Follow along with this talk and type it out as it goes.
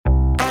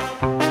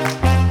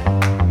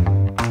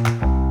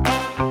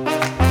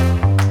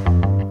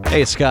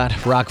Hey, it's Scott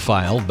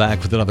Rockfile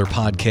back with another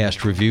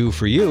podcast review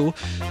for you,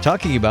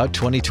 talking about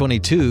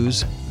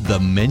 2022's The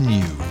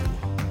Menu.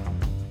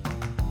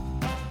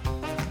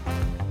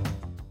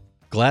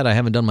 Glad I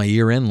haven't done my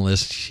year-end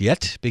list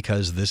yet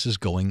because this is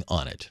going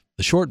on it.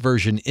 The short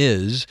version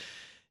is,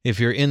 if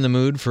you're in the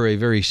mood for a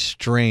very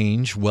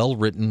strange,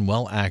 well-written,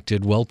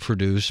 well-acted,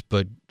 well-produced,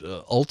 but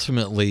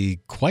ultimately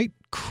quite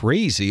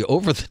crazy,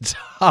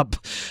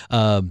 over-the-top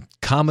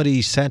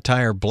comedy,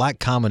 satire, black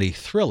comedy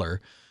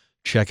thriller,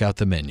 check out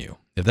The Menu.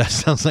 If that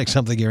sounds like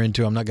something you're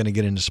into, I'm not going to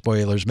get into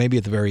spoilers. Maybe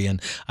at the very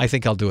end, I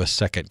think I'll do a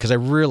second, because I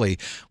really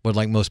would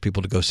like most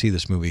people to go see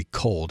this movie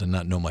cold and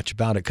not know much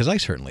about it, because I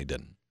certainly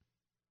didn't.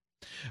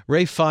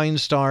 Ralph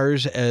Fiennes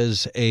stars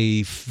as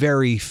a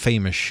very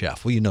famous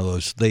chef. Well, you know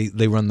those.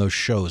 They run those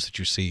shows that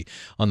you see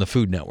on the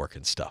Food Network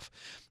and stuff.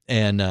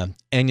 And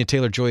Anya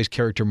Taylor-Joy's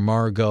character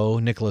Margot,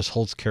 Nicholas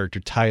Holt's character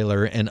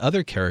Tyler, and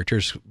other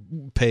characters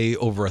pay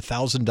over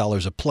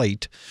 $1,000 a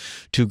plate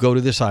to go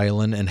to this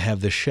island and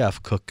have the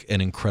chef cook an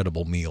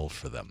incredible meal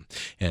for them.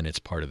 And it's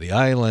part of the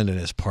island, and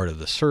it's part of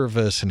the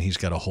service, and he's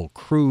got a whole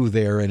crew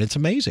there, and it's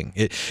amazing.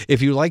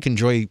 If you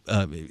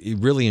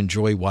really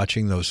enjoy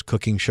watching those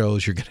cooking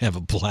shows, you're going to have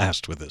a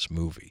blast with this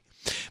movie.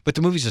 But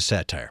the movie's a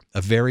satire,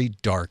 a very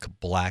dark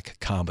black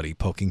comedy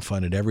poking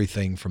fun at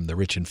everything from the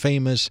rich and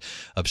famous,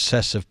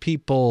 obsessive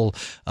people,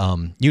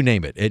 you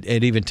name it.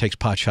 It even takes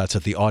pot shots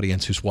at the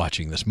audience who's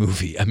watching this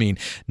movie. I mean,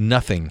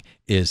 nothing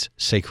is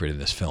sacred in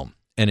this film.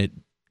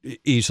 And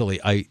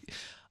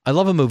I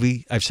love a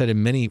movie, I've said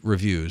in many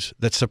reviews,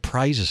 that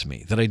surprises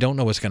me, that I don't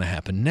know what's going to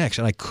happen next.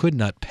 And I could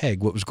not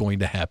peg what was going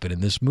to happen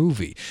in this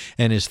movie.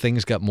 And as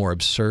things got more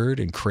absurd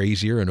and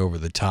crazier and over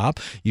the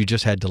top, you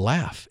just had to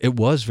laugh. It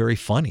was very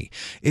funny.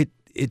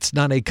 It's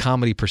not a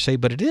comedy per se,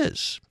 but it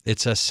is.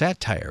 It's a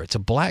satire. It's a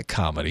black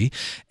comedy.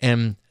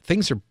 And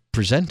things are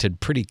presented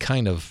pretty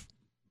kind of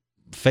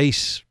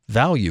face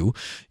value.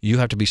 You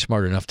have to be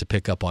smart enough to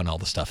pick up on all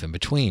the stuff in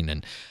between.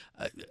 And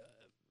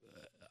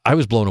I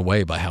was blown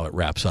away by how it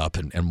wraps up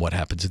and what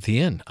happens at the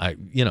end.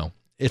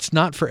 It's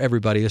not for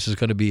everybody. This is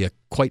going to be a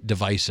quite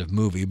divisive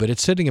movie, but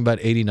it's sitting about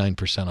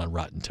 89% on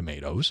Rotten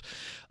Tomatoes.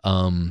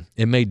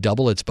 It made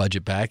double its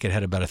budget back. It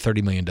had about a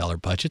 $30 million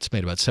budget. It's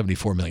made about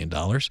 $74 million.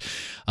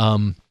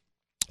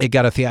 It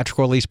got a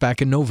theatrical release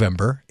back in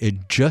November.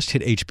 It just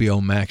hit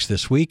HBO Max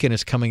this week, and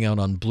it's coming out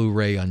on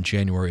Blu-ray on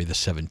January the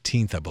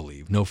 17th, I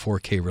believe. No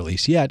 4K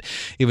release yet,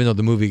 even though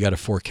the movie got a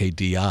 4K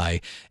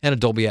DI and a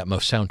Dolby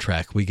Atmos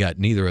soundtrack. We got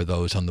neither of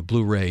those on the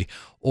Blu-ray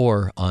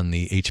or on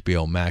the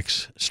HBO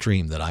Max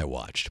stream that I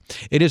watched.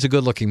 It is a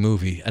good-looking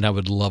movie, and I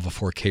would love a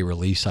 4K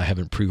release. I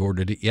haven't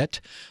pre-ordered it yet.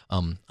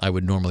 I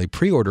would normally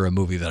pre-order a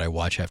movie that I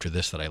watch after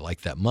this that I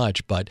like that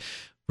much, but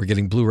we're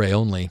getting Blu-ray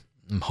only.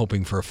 I'm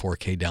hoping for a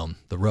 4K down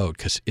the road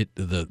because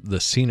the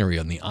scenery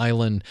on the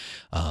island,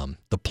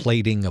 the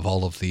plating of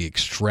all of the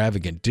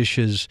extravagant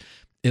dishes,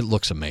 it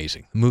looks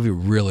amazing. The movie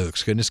really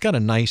looks good. And it's got a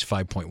nice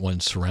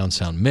 5.1 surround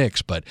sound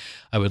mix, but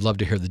I would love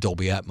to hear the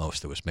Dolby Atmos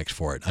that was mixed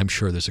for it. I'm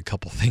sure there's a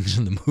couple things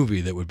in the movie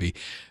that would be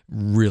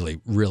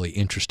really, really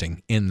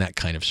interesting in that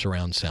kind of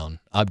surround sound,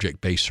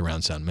 object-based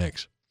surround sound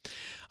mix.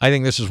 I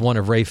think this is one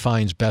of Ralph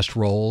Fiennes' best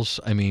roles.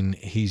 I mean,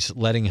 he's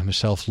letting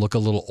himself look a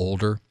little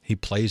older. He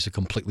plays a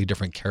completely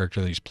different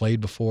character that he's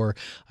played before.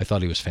 I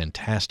thought he was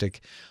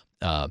fantastic.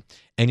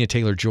 Anya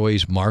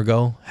Taylor-Joy's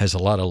Margot has a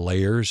lot of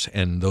layers,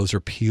 and those are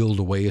peeled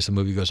away as the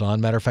movie goes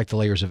on. Matter of fact, the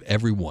layers of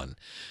everyone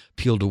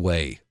peeled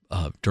away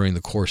during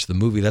the course of the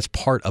movie. That's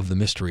part of the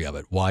mystery of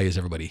it. Why is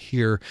everybody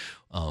here?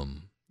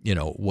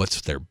 What's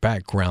their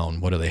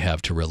background? What do they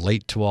have to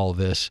relate to all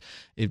this?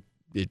 It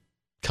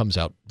comes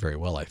out very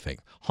well, I think.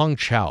 Hong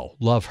Chow,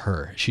 love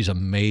her. She's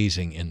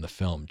amazing in the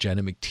film.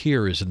 Janet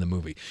McTeer is in the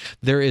movie.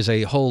 There is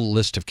a whole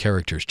list of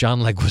characters.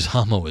 John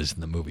Leguizamo is in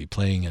the movie,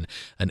 playing an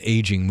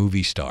aging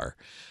movie star.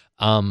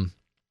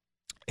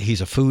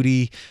 He's a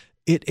foodie.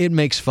 It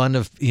makes fun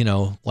of,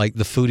 like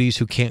the foodies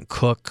who can't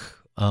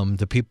cook,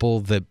 the people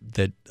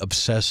that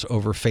obsess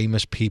over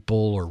famous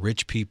people or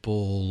rich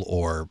people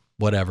or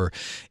whatever.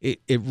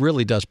 It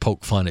really does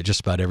poke fun at just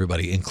about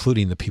everybody,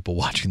 including the people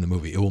watching the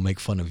movie. It will make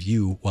fun of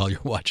you while you're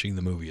watching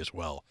the movie as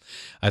well.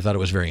 I thought it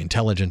was very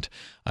intelligent.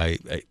 I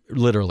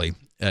literally,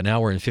 an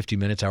hour and 50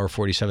 minutes, hour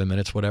 47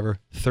 minutes, whatever,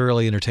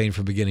 thoroughly entertained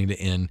from beginning to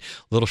end,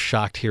 a little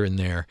shocked here and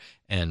there.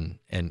 And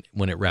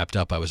when it wrapped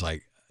up, I was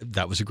like,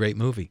 that was a great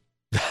movie.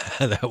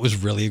 That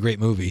was really a great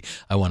movie.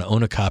 I want to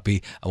own a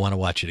copy. I want to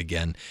watch it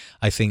again.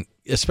 I think,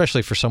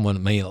 especially for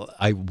someone,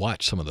 I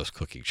watch some of those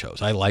cooking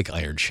shows. I like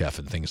Iron Chef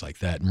and things like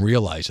that, and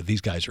realize that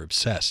these guys are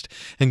obsessed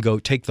and go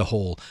take the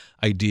whole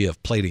idea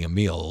of plating a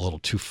meal a little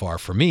too far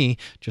for me.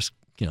 Just,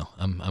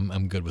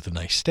 I'm good with a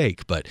nice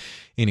steak. But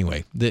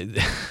anyway,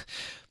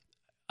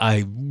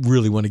 I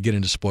really want to get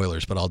into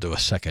spoilers, but I'll do a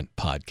second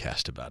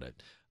podcast about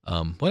it.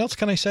 What else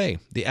can I say?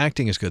 The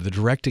acting is good. The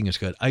directing is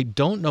good. I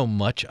don't know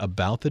much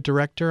about the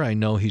director. I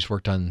know he's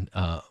worked on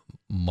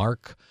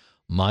Mark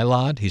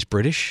Mylod. He's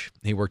British.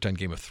 He worked on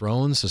Game of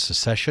Thrones, The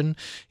Succession.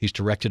 He's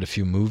directed a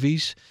few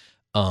movies.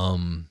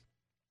 The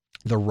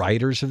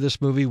writers of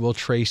this movie, Will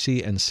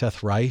Tracy and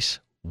Seth Rice,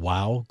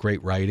 wow,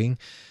 great writing.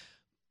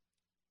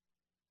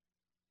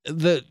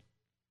 The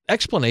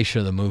explanation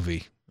of the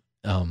movie,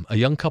 a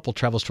young couple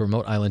travels to a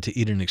remote island to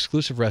eat at an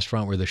exclusive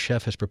restaurant where the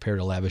chef has prepared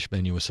a lavish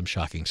menu with some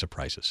shocking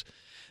surprises.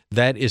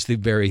 That is the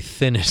very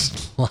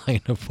thinnest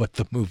line of what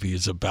the movie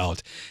is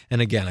about.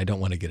 And again, I don't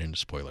want to get into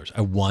spoilers.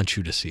 I want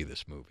you to see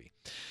this movie.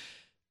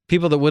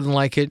 People that wouldn't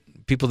like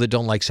it, people that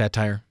don't like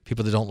satire,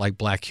 people that don't like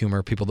black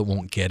humor, people that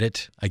won't get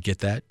it, I get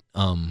that.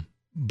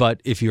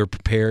 But if you're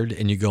prepared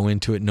and you go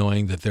into it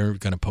knowing that they're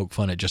going to poke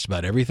fun at just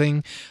about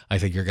everything, I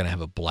think you're going to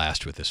have a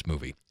blast with this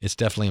movie. It's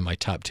definitely in my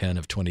top 10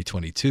 of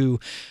 2022.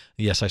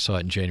 Yes, I saw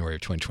it in January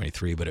of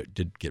 2023, but it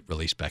did get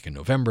released back in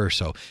November,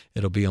 so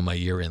it'll be on my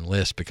year-end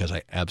list because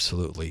I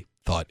absolutely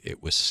thought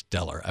it was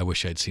stellar. I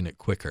wish I'd seen it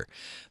quicker.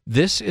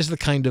 This is the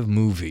kind of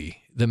movie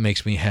that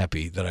makes me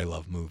happy that I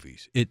love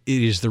movies. It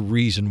is the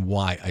reason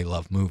why I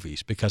love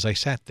movies, because I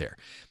sat there.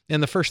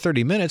 In the first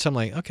 30 minutes, I'm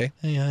like, okay,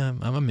 yeah,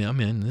 I'm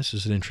in. This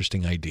is an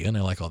interesting idea, and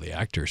I like all the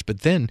actors.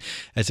 But then,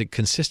 as it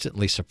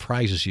consistently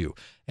surprises you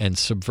and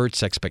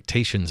subverts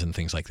expectations and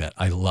things like that,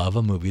 I love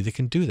a movie that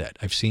can do that.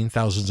 I've seen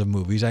thousands of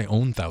movies. I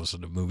own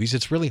thousands of movies.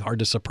 It's really hard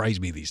to surprise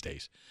me these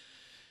days.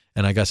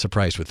 And I got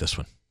surprised with this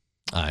one.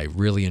 I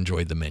really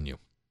enjoyed The Menu.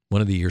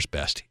 One of the year's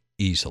best,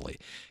 easily.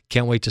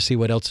 Can't wait to see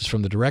what else is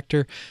from the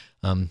director.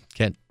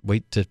 Can't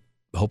wait to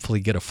hopefully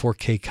get a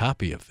 4K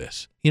copy of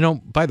this. You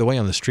know, by the way,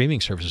 on the streaming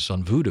services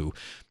on Vudu,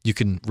 you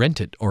can rent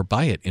it or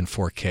buy it in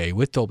 4K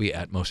with Dolby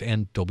Atmos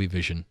and Dolby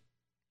Vision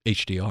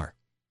HDR.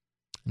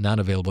 Not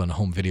available in a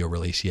home video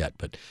release yet,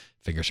 but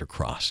fingers are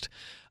crossed.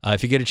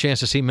 If you get a chance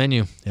to see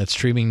Menu, it's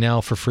streaming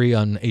now for free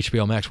on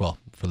HBO Max, well,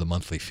 for the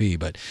monthly fee,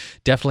 but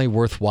definitely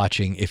worth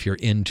watching if you're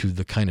into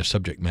the kind of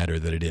subject matter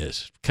that it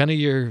is. Kind of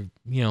your,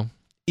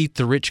 eat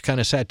the rich kind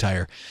of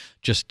satire,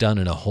 just done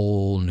in a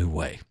whole new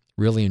way.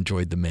 Really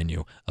enjoyed The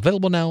Menu.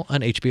 Available now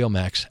on HBO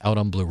Max, out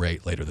on Blu-ray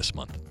later this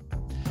month.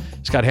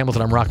 Scott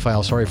Hamilton, I'm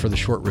Rockfile. Sorry for the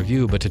short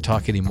review, but to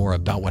talk any more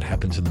about what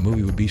happens in the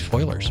movie would be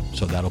spoilers.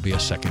 So that'll be a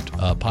second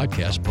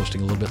podcast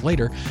posting a little bit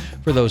later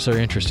for those that are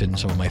interested in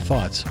some of my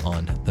thoughts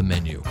on The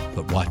Menu.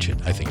 But watch it.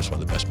 I think it's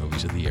one of the best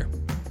movies of the year.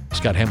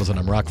 Scott Hamilton,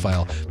 I'm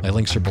Rockfile. My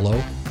links are below.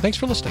 Thanks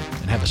for listening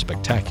and have a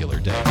spectacular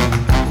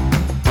day.